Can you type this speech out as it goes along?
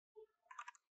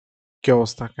কি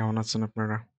অবস্থা? কেমন আছেন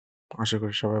আপনারা? আশা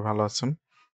করি সবাই ভালো আছেন।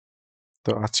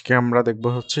 তো আজকে আমরা দেখব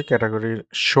হচ্ছে ক্যাটেগরির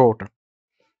শোটা।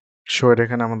 শো এর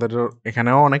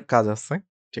এখানেও অনেক কাজ আছে।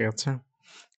 ঠিক আছে?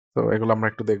 তো এগুলো আমরা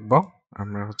একটু দেখব।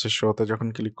 আমরা হচ্ছে শোতে যখন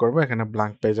ক্লিক করব এখানে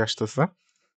ব্ল্যাঙ্ক পেজ আসতেছে।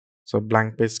 সো ব্ল্যাঙ্ক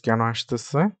পেজ কেন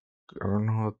আসতেছে? কারণ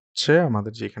হচ্ছে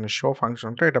আমাদের যে এখানে শো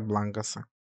ফাংশনটা এটা ব্ল্যাঙ্ক আছে।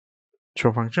 শো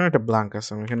ফাংশন এটা ব্ল্যাঙ্ক আছে।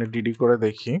 আমি এখানে ডিডি করে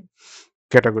দেখি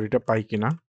ক্যাটেগরিটা পাই কিনা।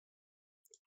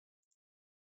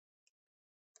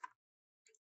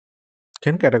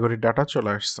 এখানে ক্যাটেগরি ডাটা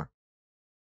চলে আসছে।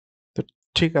 তো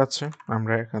ঠিক আছে,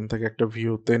 আমরা এখান থেকে একটা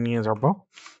ভিউতে নিয়ে যাব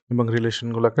এবং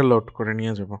রিলেশনগুলোকে লোড করে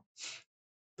নিয়ে যাব।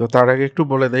 তো তার আগে একটু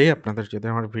বলে দেই, আপনাদের যদি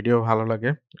আমার ভিডিও ভালো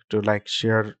লাগে একটু লাইক,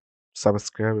 শেয়ার,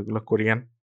 সাবস্ক্রাইব এগুলো করিয়েন।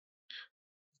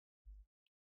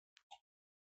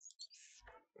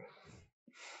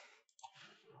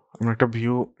 আমরা একটা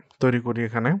ভিউ তৈরি করি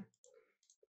এখানে।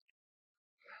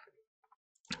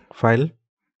 File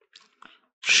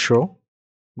show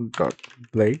dot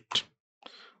blade,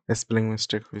 spelling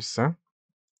mistake হয়েছে।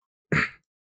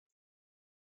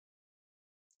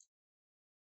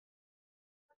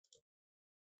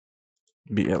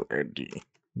 BLAD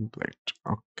ব্লেড,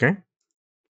 ওকে।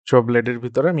 শো ব্লেডের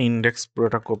ভিতরে আমি ইন্ডেক্স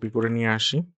পুরোটা কপি করে নিয়ে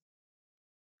আসি।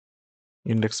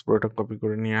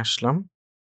 আসলাম।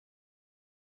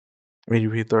 এর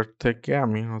ভিতর থেকে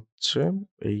আমি হচ্ছে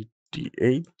এই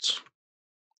TH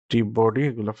টি বডি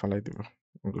এগুলো ফেলাই দিব,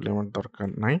 এগুলো আমার দরকার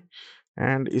নাই।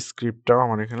 অ্যান্ড স্ক্রিপ্টটাও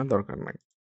আমার এখানে দরকার নাই।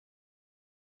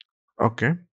 ওকে,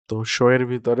 তো শো এর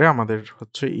ভিতরে আমাদের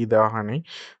হচ্ছে দেওয়া হয় নাই,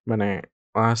 মানে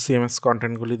সিএমএস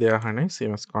কন্টেন্টগুলি দেওয়া হয় নাই।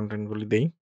 সিএমএস কন্টেন্টগুলি দেই,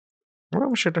 আমরা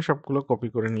সেটা সবগুলো কপি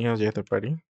করে নিয়েও যেতে পারি।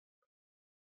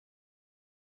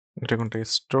 এটা কোনটা?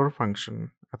 স্টোর ফাংশন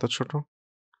এত ছোট?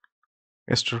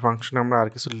 স্টোর ফাংশনে আমরা আর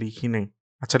কিছু লিখি নাই।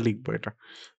 আচ্ছা, লিখবো এটা,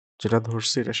 যেটা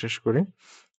ধরছি এটা শেষ করি।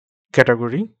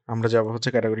 ক্যাটাগরি আমরা যাব হচ্ছে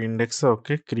ক্যাটাগরি ইন্ডেক্সে।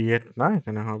 ওকে, ক্রিয়েট না,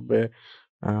 এখানে হবে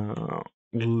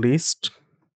লিস্ট,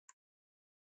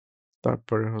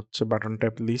 তারপরে হচ্ছে বাটন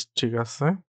টাইপ লিস্ট, ঠিক আছে।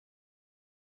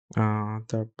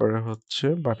 তারপরে হচ্ছে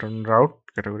button route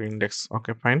category index,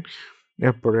 okay fine.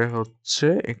 এরপরে হচ্ছে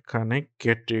এখানে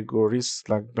ক্যাটেগরিজ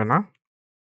লাগবে না,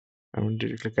 আমি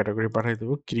ডিরেক্টলি ক্যাটাগরি পাঠিয়ে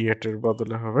দেবো। ক্রিয়েটের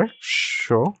বদলে হবে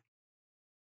শো,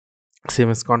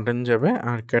 সিএমএস কন্টেন্ট যাবে,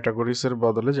 আর ক্যাটাগরিজ এর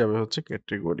বদলে যাবে হচ্ছে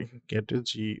ক্যাটেগরি,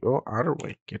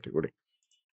 GORY ক্যাটেগরি।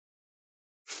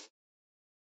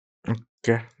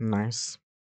 ওকে, নাইস।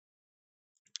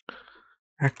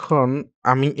 এখন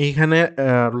আমি এইখানে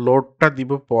লোডটা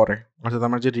দিব পরে, অর্থাৎ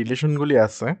আমার যে রিলেশনগুলি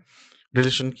আছে,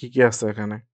 রিলেশন কি আছে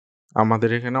এখানে? আমাদের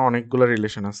এখানে অনেকগুলো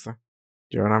রিলেশন আছে।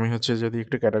 যেমন আমি হচ্ছে যদি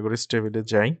একটু ক্যাটাগরিজ টেবিলে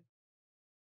যাই,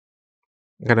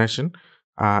 এখানে আসেন,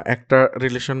 একটা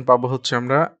রিলেশন পাবো হচ্ছে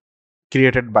আমরা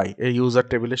ক্রিয়েটেড বাই, এই ইউজার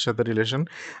টেবিলের সাথে রিলেশন,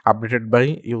 আপডেটেড বাই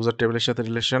ইউজার টেবিলের সাথে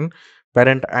রিলেশন,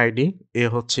 প্যারেন্ট আইডি এ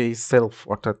হচ্ছে এই সেলফ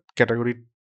অর্থাৎ ক্যাটাগরির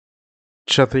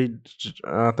সাথেই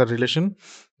তার রিলেশন,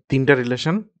 তিনটা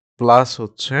রিলেশন, প্লাস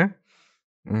হচ্ছে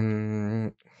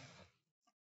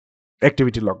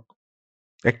অ্যাক্টিভিটি লগ।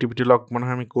 অ্যাক্টিভিটি লগ মনে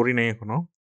হয় আমি করি নাই এখনো,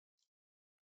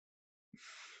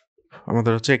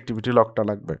 আমাদের হচ্ছে অ্যাক্টিভিটি লগটা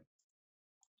লাগবে।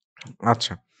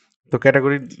 আচ্ছা, তো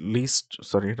ক্যাটাগরি লিস্ট,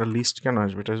 সরি এটা লিস্ট কেন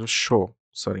আসবে, এটা হচ্ছে শো,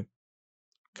 সরি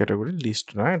ক্যাটাগরি লিস্ট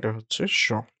না, এটা হচ্ছে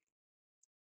শো।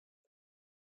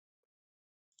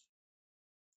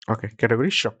 ওকে,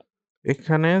 ক্যাটাগরি শো।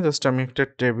 এখানে জাস্ট আমি একটা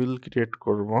টেবিল ক্রিয়েট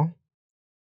করব।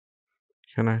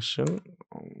 এখানে আসেন,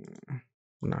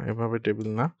 না এভাবে টেবিল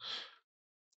না,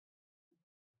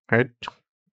 হেড,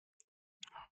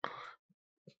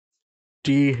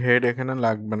 টি হেড এখানে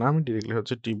লাগবে না, আমি ডিরেক্টলি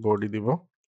হচ্ছে টি বডি দিব।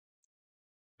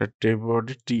 টি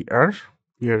বডি TR,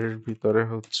 TR এর ভিতরে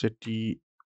হচ্ছে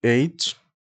TH,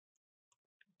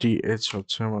 TH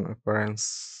হচ্ছে মনে করেন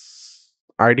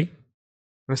আইডি,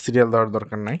 সিরিয়াল দেওয়ার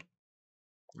দরকার নাই,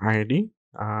 আইডি।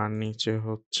 আর নিচে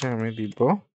হচ্ছে আমি দিব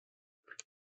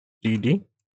TD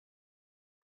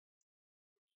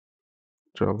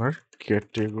ডলার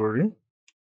ক্যাটেগরি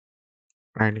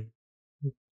আইডি।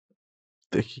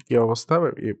 দেখি কি অবস্থা,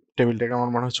 এই টেবিলটাকে আমার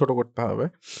মনে হয় ছোট করতে হবে।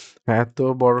 এত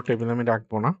বড় টেবিল আমি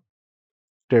রাখবো না,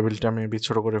 টেবিলটা আমি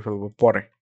ছোট করে ফেলবো পরে,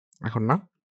 এখন না।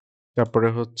 তারপরে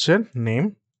হচ্ছে নেম,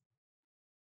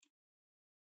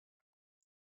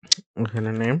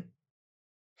 এখানে নেম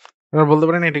আপনারা বলতে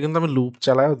পারেন এটা কিন্তু আমি লুপ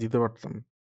চালায়ও দিতে পারতাম,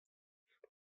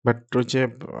 বাট ওই যে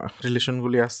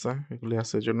রিলেশনগুলি আছে এগুলি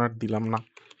আছে এই জন্য আর দিলাম না।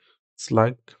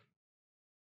 স্লাগ,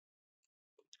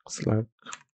 স্লাগ,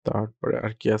 তারপরে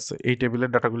আর কি আছে, এই টেবিলের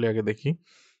ডাটাগুলি আগে দেখি।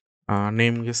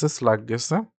 নেম গেছে, স্লাগ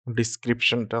গেছে,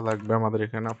 ডিসক্রিপশনটা লাগবে আমাদের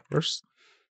এখানে অফকোর্স।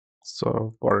 সো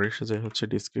পরে এসে যায় হচ্ছে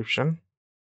ডিসক্রিপশন।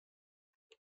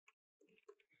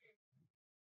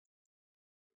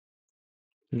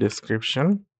 ডেসক্রিপশন,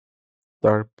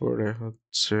 তারপরে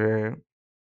হচ্ছে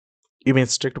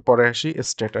ইমেজটা একটু পরে আসি,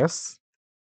 স্ট্যাটাস।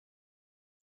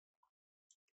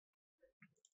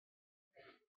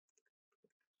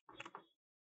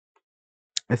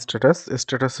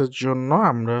 স্ট্যাটাসের জন্য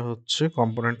আমরা হচ্ছে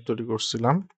কম্পোনেন্ট তৈরি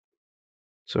করছিলাম।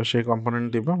 সো সেই কম্পোনেন্ট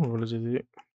দিব, আমরা বলি যদি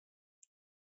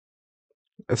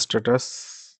স্ট্যাটাস,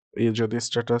 যদি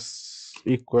স্ট্যাটাস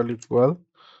ইকুয়াল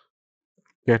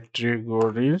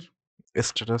ক্যাটেগরির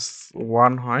স্ট্যাটাস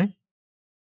 1 হয়,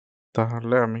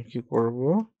 তাহলে আমি কি করব,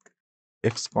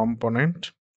 এক্স কম্পোনেন্ট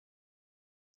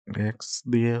এক্স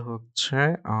দিয়ে হচ্ছে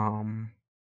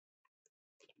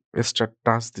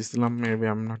স্ট্যাটাস দিছিলাম, maybe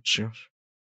I am not sure,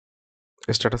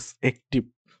 status active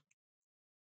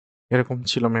এরকম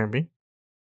ছিল মেবি,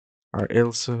 আর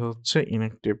এলস হচ্ছে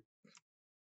ইনঅ্যাক্টিভ।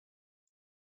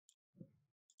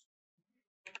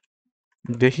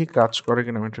 দেখি কাজ করে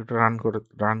কিনা, আমি একটু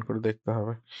রান করে দেখতে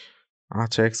হবে।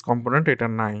 আচ্ছা, এক্স কম্পোনেন্ট এটা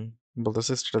নাই,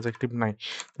 বলতেছে স্ট্যাটাস অ্যাক্টিভ নাই।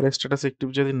 তাহলে স্ট্যাটাস অ্যাক্টিভ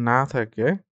যদি না থাকে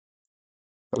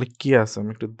তাহলে কি আছে,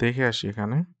 আমি একটু দেখে আসি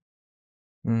এখানে।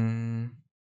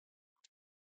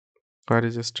 Where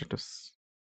is status?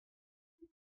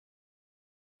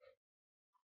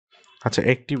 আচ্ছা,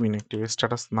 অ্যাক্টিভ ইনঅ্যাক্টিভ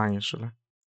স্ট্যাটাস নাই আসলে।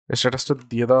 স্ট্যাটাসটা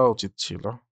দিয়ে দেওয়া উচিত ছিল।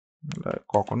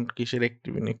 কখন কিসের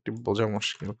অ্যাক্টিভ ইনঅ্যাক্টিভ বোঝা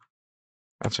মুশকিল।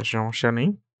 আচ্ছা, সমস্যা নেই,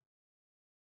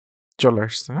 চলে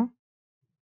আসছে। হ্যাঁ,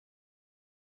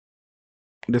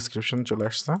 ডেসক্রিপশন চলে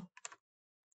আসছে।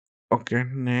 ওকে,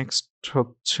 নেক্সট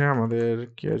হচ্ছে আমাদের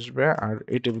কি আসবে, আর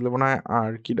এই টেবিলে মনে হয়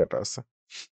আর কি ডাটা আছে,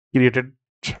 ক্রিয়েটেড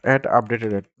অ্যাট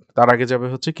আপডেটেড অ্যাট, তার আগে যাবে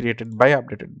হচ্ছে ক্রিয়েটেড বাই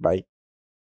আপডেটেড বাই।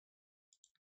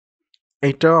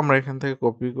 এইটাও আমরা এখান থেকে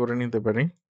কপি করে নিতে পারি।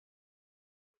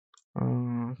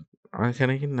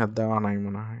 এখানে কি না দেওয়া নাই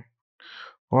মনে হয়।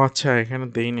 ও আচ্ছা, এখানে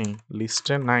দেই নেই,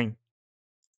 লিস্টে নাই,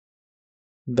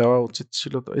 দেওয়া উচিত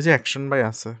ছিল তো। এই যে অ্যাকশন বাই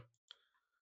আছে।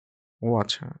 ও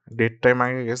আচ্ছা, ডেট টাইম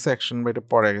আগে গেছে, অ্যাকশন বাইটা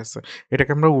পরে গেছে।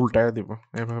 এটাকে আমরা উল্টায় দিব,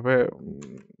 এভাবে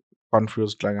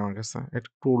কনফিউজড লাগে আমার কাছে। এটা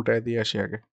একটু উল্টায় দিয়ে আসি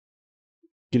আগে।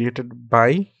 ক্রিয়েটেড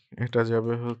বাই, এটা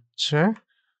যাবে হচ্ছে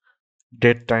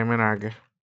ডেট টাইমের আগে,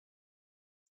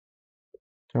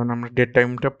 কারণ আমরা ডেট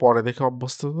টাইমটা পরে দেখে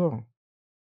অভ্যস্ত তো।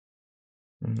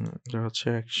 এটা হচ্ছে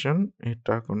অ্যাকশন,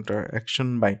 এটা কোনটা, অ্যাকশন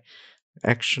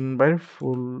বাই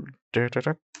ফুল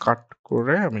ডেটাটা কাট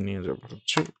করে আমি নিয়ে যাব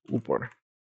হচ্ছে উপরে।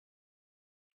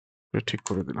 ঠিক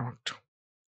করে দিলাম একটু,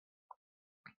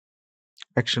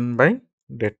 action by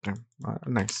date time.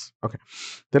 Nice, ওকে।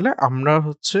 তাহলে আমরা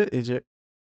হচ্ছে এই যে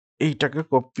এইটাকে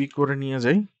কপি করে নিয়ে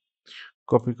যাই,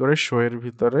 কপি করে শো এর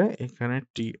ভিতরে এখানে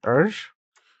টি আর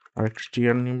একটা টি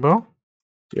আর নিব,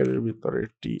 টি আর এর ভিতরে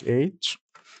টিএইচ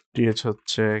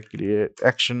হচ্ছে ক্রিয়েট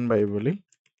অ্যাকশন বাই বলি,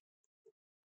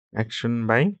 অ্যাকশন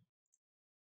বাই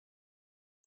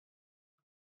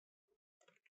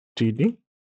টিডি।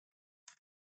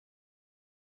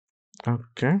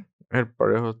 ওকে,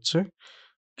 এরপরে হচ্ছে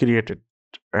ক্রিয়েটেড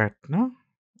অ্যাট না,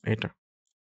 এটা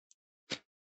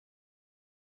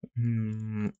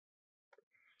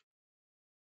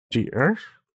টিআর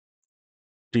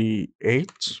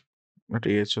টিএইচ,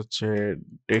 টিএইচ হচ্ছে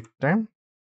ডেট টাইম,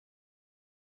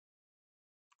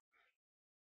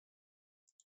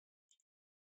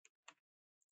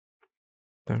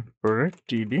 তারপরে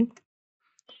টিডি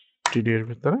এর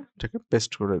ভিতরে এটাকে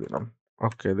পেস্ট করে দিলাম।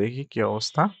 ওকে, দেখি কি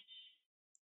অবস্থা।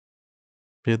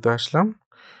 ভিউতে আসলাম,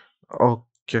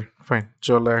 ওকে ফাইন,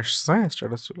 চলে আসছে,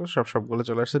 স্ট্যাটাস ছিল সবগুলো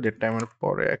চলে আসছে। ডেট টাইমের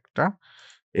পরে একটা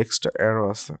এক্সট্রা অ্যারো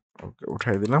আছে, ওকে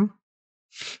উঠাই দিলাম।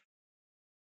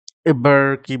 এবার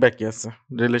কি বাকি আছে,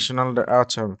 রিলেশনাল,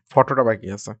 আচ্ছা ফটোটা বাকি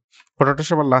আছে, ফটোটা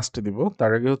সবার লাস্টে দিব,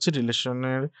 তার আগে হচ্ছে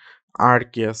রিলেশনের আর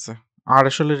কি আছে। আর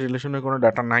আসলে রিলেশনের কোনো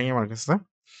ডাটা নাই আমার কাছে।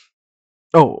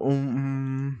 ও,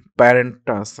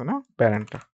 প্যারেন্টটা আছে না,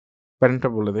 প্যারেন্টটা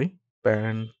বলে দেই।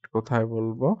 প্যারেন্ট কোথায়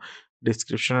বলবো,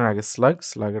 ডিসক্রিপশনের আগে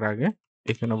স্লাগের আগে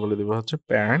এখানে বলে দিব হচ্ছে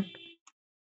প্যারেন্ট।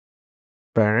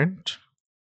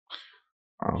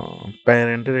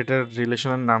 প্যারেন্টের এটার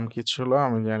রিলেশনের নাম কি ছিল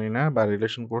আমি জানি না, বা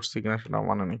রিলেশন করছি কিনা সেটাও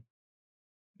মনে নেই।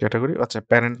 ক্যাটাগরি, আচ্ছা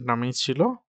প্যারেন্ট নামেই ছিল,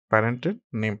 প্যারেন্টের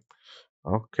নেম।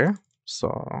 ওকে, সো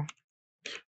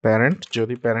প্যারেন্ট,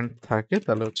 যদি প্যারেন্ট থাকে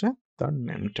তাহলে হচ্ছে তার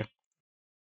নেমটা।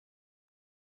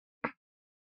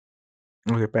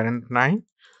 ওকে, প্যারেন্ট নাই,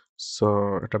 সো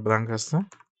এটা ব্ল্যাঙ্ক আছে।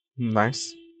 নাইস,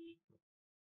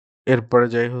 এরপরে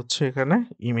যাই হচ্ছে এখানে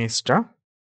ইমেজটা,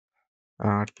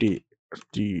 টি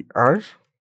টি আর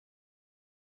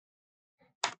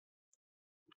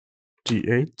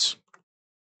টিএইচ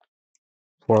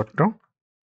ফটো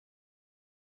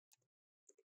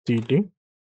টিডি,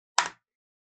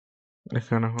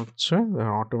 এখানে হচ্ছে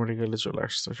অটোমেটিক্যালি চলে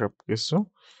আসছে সবকিছু,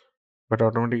 বাট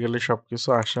অটোমেটিক্যালি সবকিছু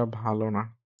আসা ভালো না।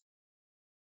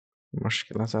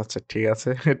 মুশকিল আছে। আচ্ছা ঠিক আছে।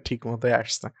 ঠিক মতোই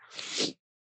আসছে।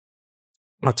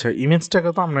 আচ্ছা ইমেজটাকে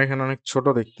তো আমরা এখানে অনেক ছোট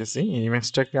দেখতেছি। এই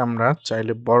ইমেজটাকে আমরা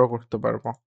চাইলে বড় করতে পারবো।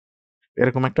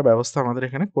 এরকম একটা ব্যবস্থা আমাদের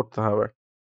এখানে করতে হবে।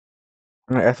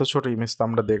 এত ছোট ইমেজ তো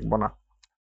আমরা দেখব না।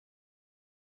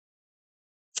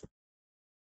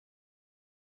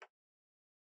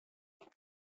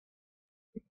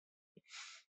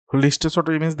 লিস্টে ছোট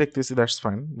ইমেজ দেখতেছি দ্যাটস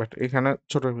ফাইন। বাট এখানে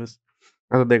ছোট ইমেজ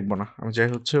দেখব না। আমি যাই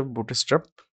হচ্ছে বুটস্ট্র্যাপ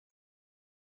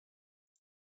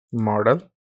মডেল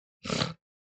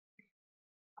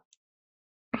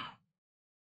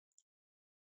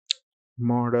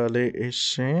মডেলে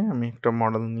এসে আমি একটা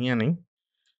মডেল নিয়ে নিই।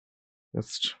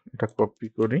 জাস্ট এটা কপি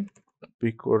করি। কপি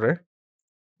করে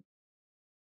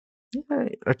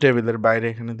টেবিলের বাইরে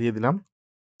এখানে দিয়ে দিলাম।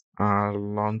 আর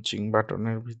লঞ্চিং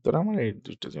বাটনের ভিতরে আমার এই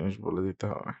 ২ টা জিনিস বলে দিতে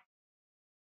হবে।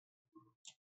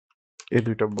 এই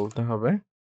 ২ টা বলতে হবে।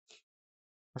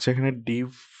 আচ্ছা এখানে div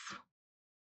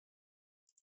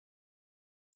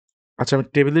আচ্ছা আমি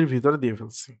টেবিলের ভিতরে দিয়ে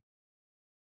ফেলছি।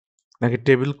 নাকি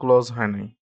টেবিল ক্লোজ হয় নাই?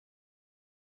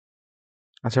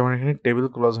 আচ্ছা আমার এখানে টেবিল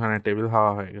ক্লোজ হয় নাই, টেবিল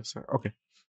হাওয়া হয়ে গেছে। ওকে,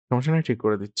 সমস্যা নাই ঠিক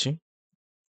করে দিচ্ছি।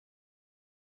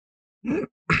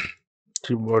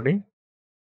 বডি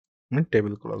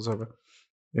টেবিল ক্লোজ হবে।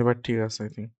 এবার ঠিক আছে আই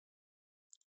থিংক।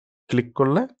 ক্লিক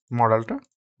করলে মডেলটা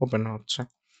ওপেন হচ্ছে।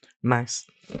 নাইস।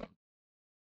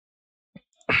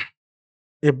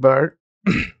 এবার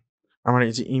আমার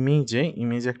এই যে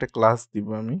ইমেজে একটা ক্লাস দিব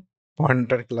আমি।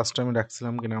 পয়েন্টার ক্লাসটা আমি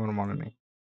রাখছিলাম কিনা আমার মনে নেই।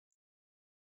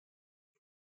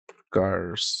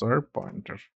 কার্সর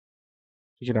পয়েন্টার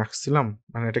কি রাখছিলাম?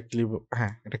 মানে এটা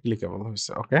হ্যাঁ, এটা ক্লিকেবল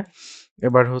হয়েছে। ওকে।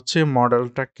 এবার হচ্ছে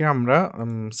মডেলটাকে আমরা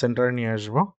সেন্টারে নিয়ে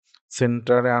আসবো।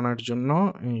 সেন্টারে আনার জন্য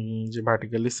এই যে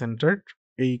ভার্টিক্যালি সেন্টার্ড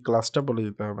এই ক্লাসটা বলে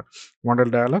দিতে হবে। মডেল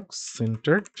ডায়ালগ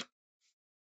সেন্টার্ড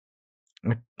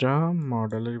একটা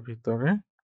মডেলের ভিতরে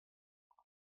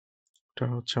এটা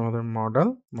হচ্ছে আমাদের মডেল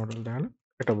ডায়ালগ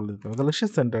এটা বলে দিতে হবে। তাহলে সে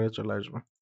সেন্টারে চলে আসবে।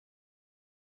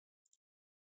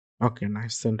 ওকে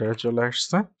নাইস সেন্টারে চলে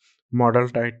আসছে। মডেল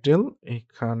টাইটেল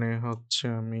এখানে হচ্ছে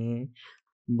আমি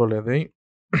বলে দেই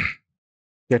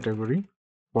ক্যাটেগরি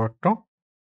ফটো।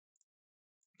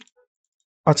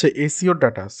 আচ্ছা এসইও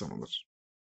ডাটা আছে আমাদের,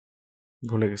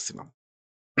 ভুলে গেছিলাম।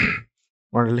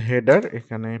 মডেল হেডার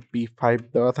এখানে P5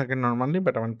 দেওয়া থাকে নরমালি,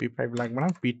 বাট আমার P5 লাগবে না,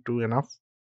 P2 এনাফ।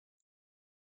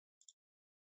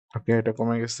 ওকে এটা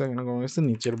কমে গেছে, এখানে কমে গেছে।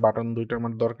 নিচের বাটন ২টা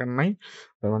আমার দরকার নাই,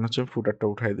 তার মানে হচ্ছে ফুটারটা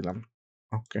উঠাই দিলাম।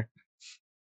 ওকে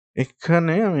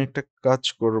এখানে আমি একটা কাজ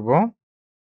করব,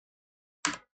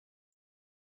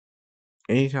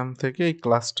 এইখান থেকে এই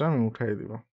ক্লাসটা আমি উঠাই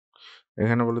দিব।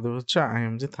 এখানে বলে দেবো হচ্ছে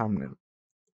IMG থাম্বনেল।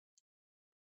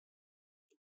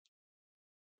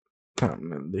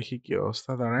 থাম্বনেল দেখি কি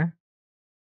অবস্থা দাঁড়ায়।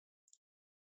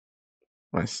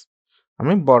 নাইস,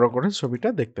 আমি বড় করে ছবিটা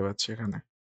দেখতে পাচ্ছি এখানে।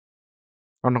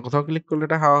 অন্য কোথাও ক্লিক করলে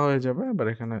এটা হাওয়া হয়ে যাবে, আবার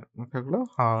এখানে থাকলেও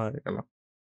হাওয়া হয়ে গেল।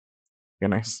 ওকে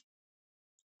নাইস,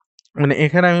 মানে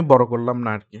এখানে আমি বড় করলাম না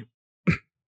আরকি।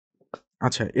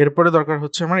 আচ্ছা এরপরে দরকার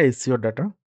হচ্ছে আমার SEO ডাটা।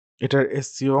 এটার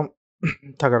SEO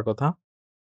থাকার কথা।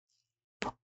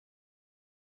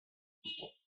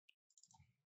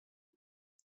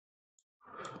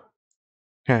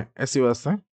 হ্যাঁ, SEO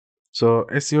আছে। সো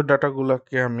SEO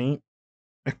ডাটাগুলাকে আমি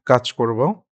এক কাজ করব।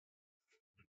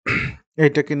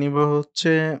 এইটাকে নিব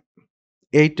হচ্ছে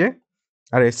 8 এ,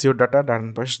 আর SEO ডাটা ডান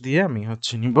পাশ দিয়ে আমি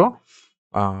হচ্ছে নিব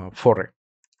 4 এ।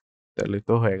 তাহলে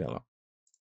তো হয়ে গেল।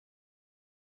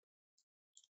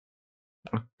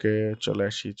 ওকে চলে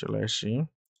আসি।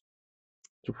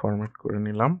 একটু ফরম্যাট করে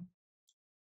নিলাম।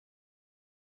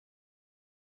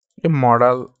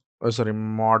 মডাল সরি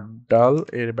মডাল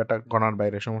এর বেটা গণার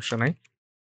বাইরে সমস্যা নাই।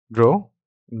 ড্র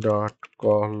ডট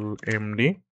কল এমডি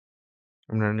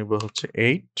আমরা নিব হচ্ছে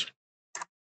 8।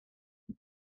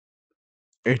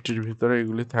 8 এর ভিতরে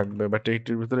এগুলি থাকবে, বাট 8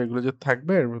 এর ভিতরে এগুলো যে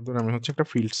থাকবে এর ভিতরে আমি হচ্ছে একটা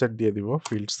ফিল্ড সেট দিয়ে দিব।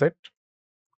 ফিল্ড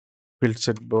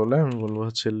সেট বলে আমি বলবো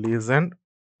হচ্ছে লিজেন্ড।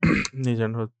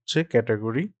 লিজেন্ড হচ্ছে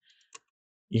ক্যাটাগরি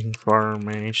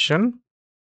ইনফরমেশন,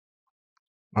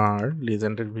 আর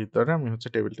লিজেন্ডের ভিতরে আমি হচ্ছে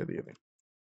টেবিলটা দিয়ে দিই।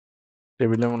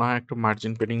 টেবিলে মনে হয় একটু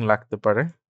মার্জিন পেডিং লাগতে পারে,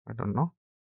 আই ডোন্ট নো।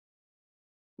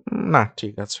 না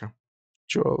ঠিক আছে।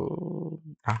 চল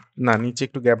না, না নিচে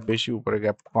একটু গ্যাপ বেশি, উপরে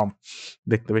গ্যাপ কম,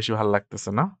 দেখতে বেশি ভালো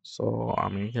লাগতেছে না। সো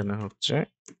আমি এখানে হচ্ছে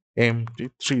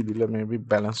MT3 দিলে মেবি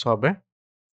ব্যালেন্স হবে।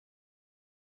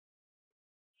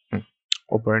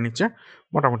 উপরে নিচে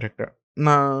মোটামুটি একটা,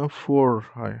 না 4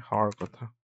 হয় হওয়ার কথা,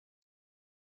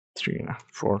 3 না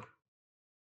 4।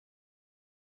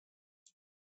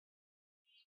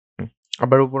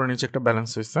 আবার উপরে নিচে একটা ব্যালেন্স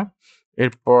হয়েছে।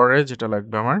 এরপরে যেটা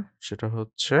লাগবে আমার সেটা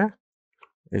হচ্ছে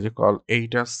এই যে কল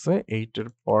 8 আসছে, 8 এর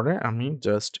পরে আমি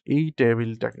জাস্ট এই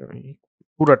টেবিলটাকে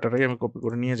পুরাটাকে আমি কপি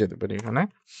করে নিয়ে যেতে পারি এখানে।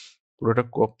 পুরোটা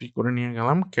কপি করে নিয়ে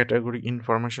গেলাম। ক্যাটাগরি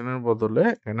ইনফরমেশনের বদলে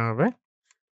এখানে হবে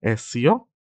SEO,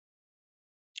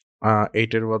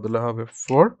 8 এর বদলে হবে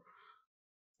 4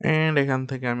 অ্যান্ড এখান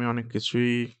থেকে আমি অনেক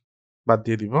কিছুই বাদ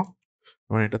দিয়ে দিব।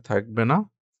 আমার এটা থাকবে না।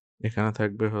 এখানে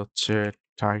থাকবে হচ্ছে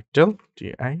টাইটেল,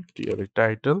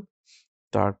 টাইটেল।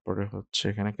 তারপরে হচ্ছে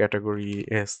এখানে ক্যাটাগরি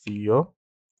SEO,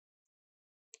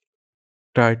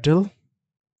 টাইটেল।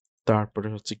 তারপরে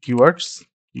হচ্ছে keywords,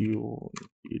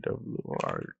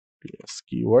 keywords,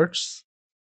 keywords,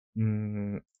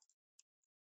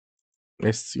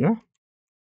 SEO,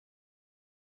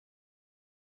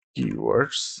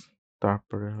 keywords.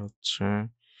 তারপরে হচ্ছে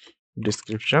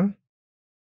ডেসক্রিপশন,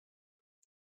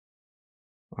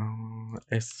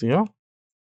 SEO।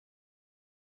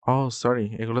 সরি,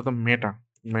 এগুলো তো মেটা,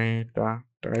 মেটা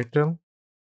টাইটেল,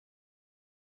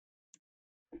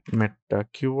 মেটা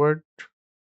কিওয়ার্ড,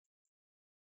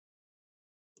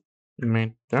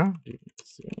 মেটা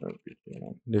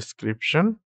ডেসক্রিপশন,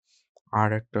 আর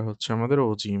একটা হচ্ছে আমাদের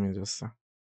ওজি ইমেজ আছে।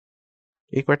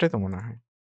 এই কয়টাই তো মনে হয়।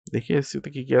 দেখি এসইও তে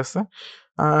কি কি আছে।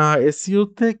 এসইও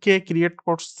তে কে ক্রিয়েট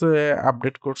করছে,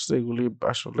 আপডেট করছে, এগুলি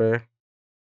আসলে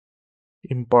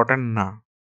ইম্পর্টেন্ট না।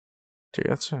 ঠিক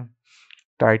আছে,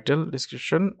 title,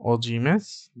 description, OG image,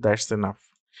 that's enough.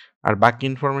 আর বাকি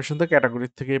ইনফরমেশন তো ক্যাটাগরি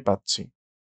থেকেই পাচ্ছি।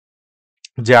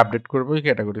 যে আপডেট করবো ওই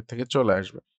ক্যাটাগরি থেকে চলে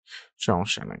আসবে,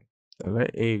 সমস্যা নাই। তাহলে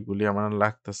এইগুলি আমার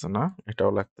লাগতেছে না,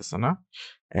 এটাও লাগতেছে না।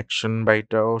 অ্যাকশন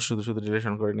বাইটাও শুধু শুধু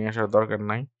রিলেশন করে নিয়ে আসার দরকার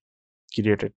নাই।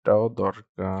 ক্রিয়েটেডটাও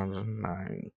দরকার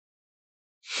নাই।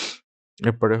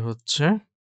 এরপরে হচ্ছে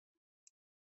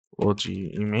ওজি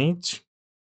ইমেজ।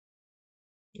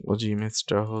 ওজি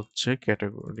ইমেজটা হচ্ছে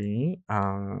ক্যাটাগরি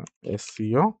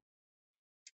এসইও।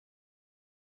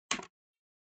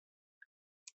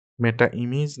 মেটা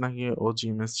ইমেজ নাকি ওজি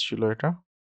ইমেজ ছিল এটা?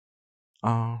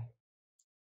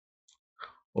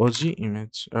 ওজি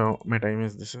ইমেজ, মেটা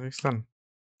ইমেজ দিছে, দেখছেন?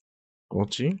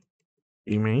 ওজি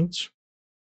ইমেজ,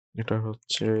 এটা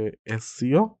হচ্ছে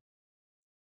SEO,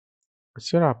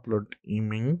 upload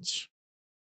image,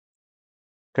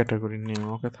 category name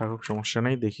okay থাকুক, সমস্যা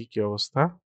নাই। দেখি কি অবস্থা।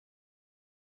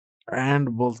 অ্যান্ড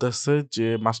বলতেছে যে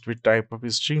must be type of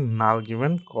string null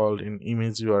given called in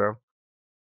image URL.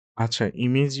 আচ্ছা,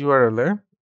 ইমেজ ইউআরএল এ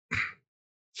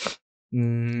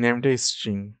নেমটা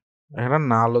স্ট্রিং, এখানে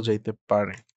নালও যাইতে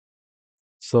পারে।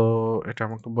 সো এটা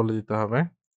আমাকে বলে দিতে হবে।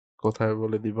 কোথায়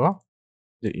বলে দিব?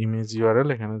 যে ইমেজ ইউআরএল,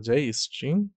 এখানে যাই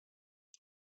স্ট্রিং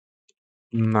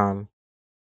নাল।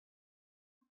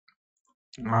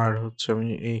 আর হচ্ছে আমি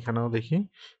এইখানেও দেখি,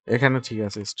 এখানে ঠিক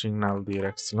আছে, স্ট্রিং নাল দিয়ে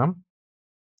রাখছিলাম।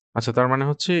 আচ্ছা, তার মানে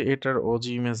হচ্ছে এটার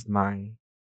ওজি ইমেজ নাই।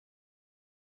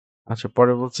 আচ্ছা,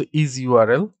 পরে বলছে ইজ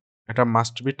ইউআরএল, এটা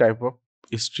must be type of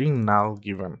string null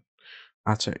given.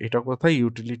 আচ্ছা, এটা কোথায়?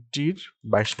 ইউটিলিটির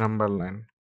 22 নাম্বার লাইন।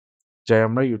 যাই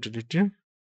আমরা ইউটিলিটির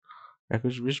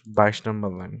 21, 20, 22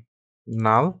 number line.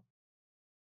 Null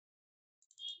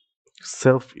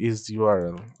self is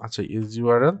URL. আচ্ছা, ইজ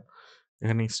ইউআরএল,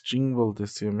 এখানে স্ট্রিং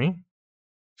বলতেছি আমি।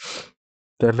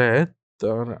 তাহলে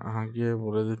তার আগে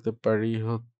বলে দিতে পারি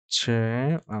হচ্ছে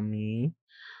আমি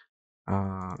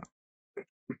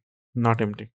not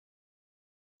MT,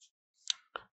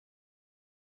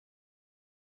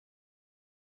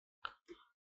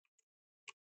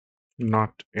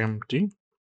 not MT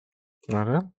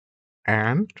URL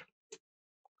and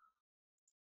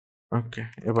okay.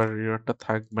 এবার রিওয়ার্ডটা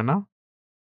থাকবে না,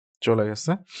 চলে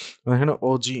গেছে। এখানে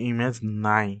ওজি ইমেজ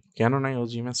নাই। কেন নাই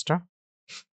ওজি ইমেজটা?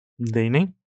 দেই নাই,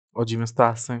 ওজি ইমেজ তো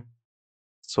আছে।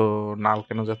 সো নাল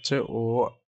কেন যাচ্ছে?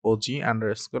 ওজি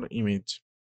আন্ডারস্কোর ইমেজ,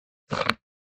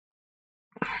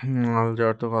 নাল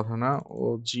যাওয়ার তো কথা না।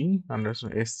 OG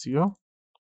underscore SEO,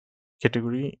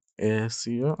 category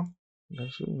SEO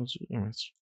image.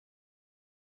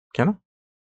 কেন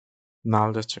নাল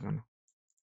যাচ্ছে কেন?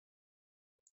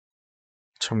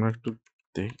 আচ্ছা, আমরা একটু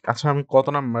দেখি। আচ্ছা, আমি কত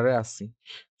নাম্বারে আছি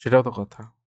সেটাও তো কথা।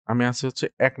 আমি আছি হচ্ছে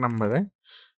 1 নাম্বারে।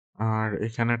 আর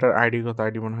এখানে এটার আইডি কত?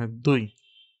 আইডি মনে হয় 2।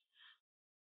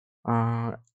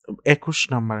 21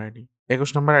 নাম্বার আইডি,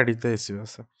 21 নাম্বার আইডিতে এসি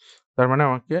আছে। তার মানে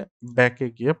আমাকে ব্যাকে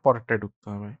গিয়ে পরেরটায় ঢুকতে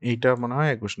হবে। এইটা মনে হয়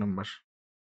 21 নাম্বার,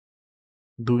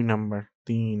 2 নাম্বার,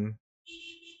 3।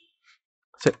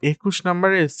 আচ্ছা, 21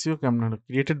 নাম্বারে এসিও কেমন হলো?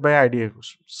 Created by ID 21।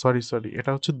 Sorry sorry,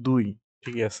 এটা হচ্ছে 2।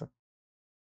 ঠিকই আছে,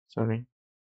 সরি।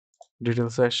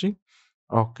 ডিটেলসে আসি।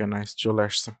 ওকে, নাইস, চলে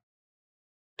আসছে।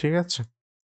 ঠিক আছে।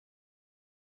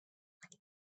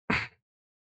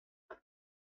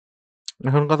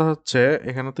 এখন কথা হচ্ছে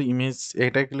এখানে তো ইমেজ,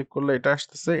 এটাই ক্লিক করলে এটা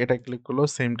আসতেছে, এটাই ক্লিক করলেও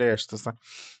সেমটাই আসতেছে।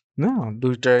 না,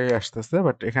 ২ টাই আসতেছে,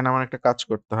 বাট এখানে আমার একটা কাজ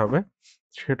করতে হবে।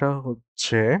 সেটা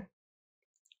হচ্ছে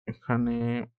এখানে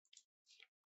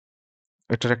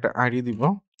এটার একটা আইডি দিব।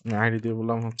 আইডি দিয়ে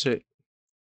বললাম হচ্ছে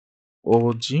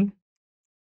ওজি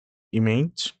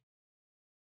ইমেজ,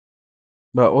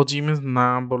 বা ওজি ইমেজ না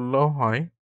বললেও হয়,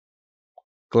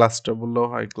 ক্লাসটা বললেও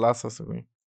হয়। ক্লাস আছে কই?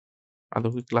 আদৌ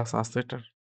কি ক্লাস আছে এটার?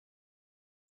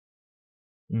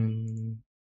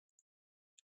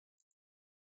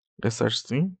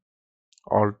 এসআরসি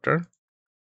অল্টার,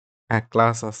 হ্যাঁ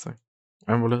ক্লাস আছে।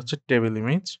 আমি বলি হচ্ছে টেবিল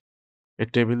ইমেজ। এই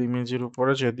টেবিল ইমেজের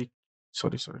উপরে যদি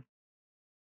সরি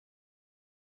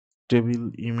টেবিল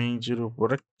ইমেজের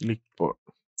উপরে ক্লিক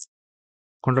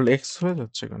কন্ট্রোল এক্স হয়ে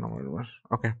যাচ্ছে কেন আমার এবার?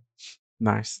 ওকে,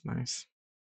 নাইস।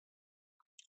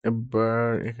 এবার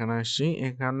এখানে আসি।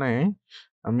 এখানে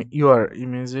আমি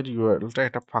ইমেজের ইউআরএলটা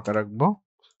এটা ফাঁকা রাখবো।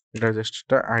 এটা জাস্ট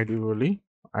একটা আইডি বলি।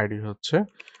 আইডি হচ্ছে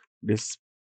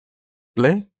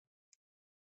ডিসপ্লে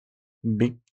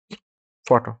বিগ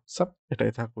ফটো সাব,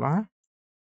 এটাই থাকলো। হ্যাঁ,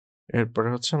 এরপরে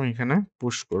হচ্ছে আমি এখানে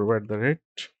পুশ করবো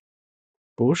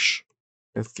পুশ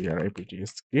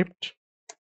script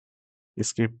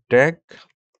স্ক্রিপ্ট ট্যাগ,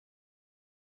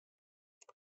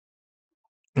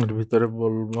 এর ভিতরে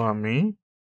বলবো আমি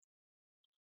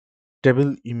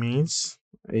টেবিল ইমেজ,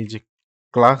 এই যে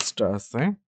ক্লাসটা আছে,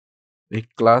 এই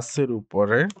ক্লাসের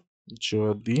উপরে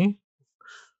যদি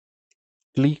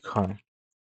ক্লিক হয়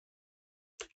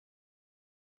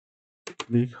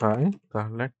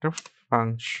তাহলে একটা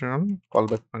ফাংশন,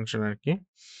 কলব্যাক ফাংশন আর কি,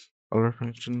 কলব্যাক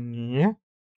ফাংশন নিয়ে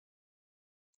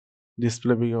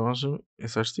ডিসপ্লে বিগ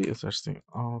এসআরসি।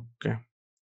 ওকে,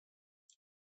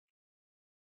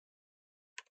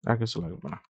 আর কিছু লাগবে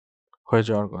না, হয়ে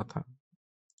যাওয়ার কথা।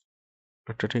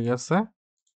 এটা ঠিক আছে,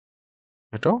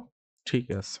 এটাও ঠিক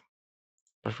আছে,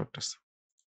 পারফেক্ট আছে।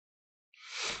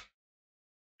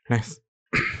 নাইস।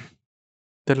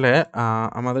 তাহলে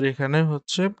আমাদের এখানে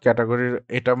হচ্ছে ক্যাটাগরির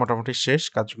এটা মোটামুটি শেষ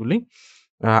কাজগুলি।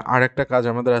 আরেকটা কাজ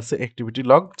আমাদের আছে অ্যাক্টিভিটি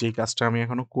লগ, যেই কাজটা আমি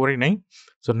এখনো করি নাই।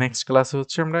 সো নেক্সট ক্লাসে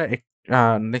হচ্ছে আমরা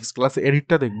নেক্সট ক্লাসে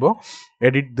এডিটটা দেখব।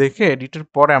 এডিট দেখে এডিটের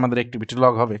পরে আমাদের অ্যাক্টিভিটি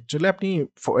লগ হবে। অ্যাকচুয়ালি আপনি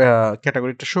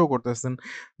ক্যাটাগরিটা শো করতেছেন,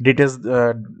 ডিটেলস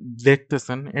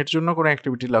দেখতেছেন, এর জন্য কোনো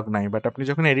অ্যাক্টিভিটি লগ নাই, বাট আপনি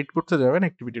যখন এডিট করতে যাবেন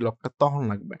অ্যাক্টিভিটি লগটা তখন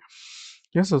লাগবে।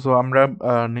 ঠিক আছে? সো আমরা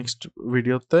নেক্সট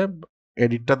ভিডিওতে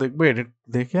এডিটটা দেখবো, এডিট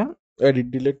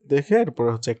ডিলিট দেখে এরপরে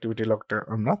হচ্ছে অ্যাক্টিভিটি লগটা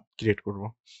আমরা ক্রিয়েট করব।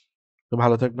 তো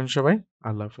ভালো থাকবেন সবাই।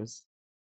 আল্লাহ হাফেজ।